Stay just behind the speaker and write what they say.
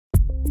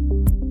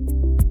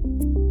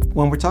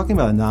When we're talking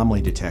about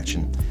anomaly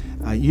detection,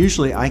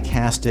 usually I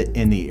cast it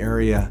in the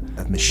area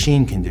of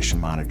machine condition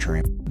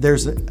monitoring.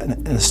 There's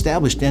an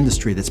established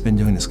industry that's been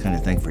doing this kind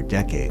of thing for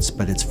decades,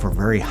 but it's for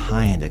very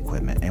high-end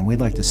equipment, and we'd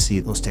like to see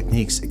those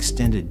techniques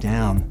extended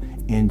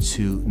down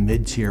into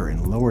mid-tier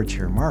and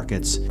lower-tier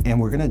markets, and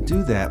we're going to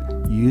do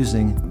that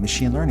using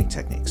machine learning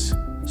techniques.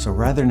 So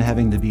rather than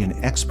having to be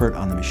an expert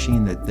on the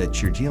machine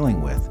that you're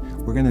dealing with,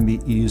 we're going to be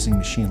using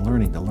machine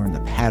learning to learn the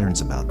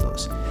patterns about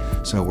those.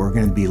 So we're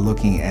going to be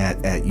looking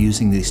at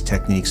using these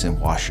techniques in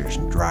washers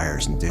and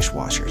dryers and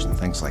dishwashers and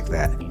things like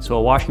that. So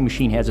a washing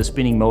machine has a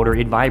spinning motor,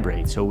 it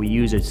vibrates. So we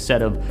use a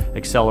set of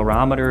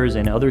accelerometers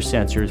and other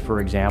sensors, for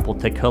example,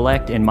 to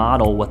collect and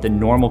model what the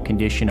normal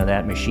condition of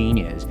that machine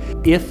is.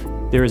 If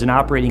there is an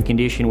operating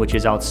condition which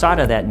is outside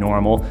of that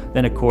normal,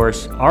 then of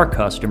course our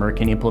customer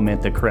can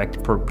implement the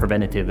correct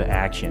preventative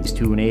actions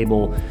to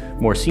enable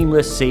more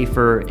seamless,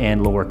 safer,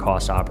 and lower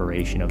cost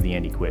operation of the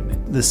end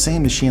equipment. The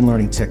same machine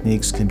learning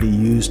techniques can be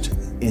used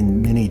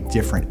in many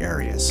different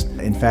areas.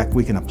 In fact,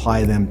 we can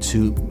apply them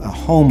to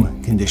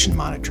home condition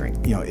monitoring.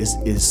 You know,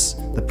 is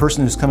the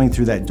person who's coming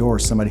through that door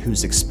somebody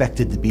who's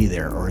expected to be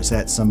there, or is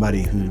that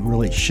somebody who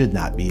really should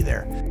not be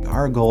there?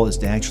 Our goal is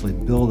to actually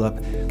build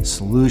up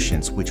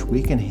solutions which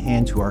we can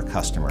hand to our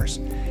customers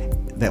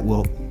that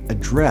will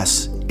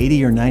address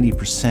 80 or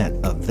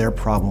 90% of their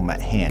problem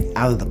at hand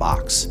out of the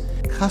box,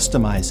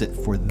 customize it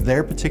for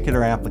their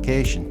particular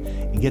application,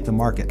 and get to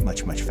market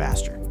much, much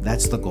faster.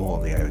 That's the goal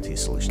of the IoT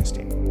Solutions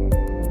team.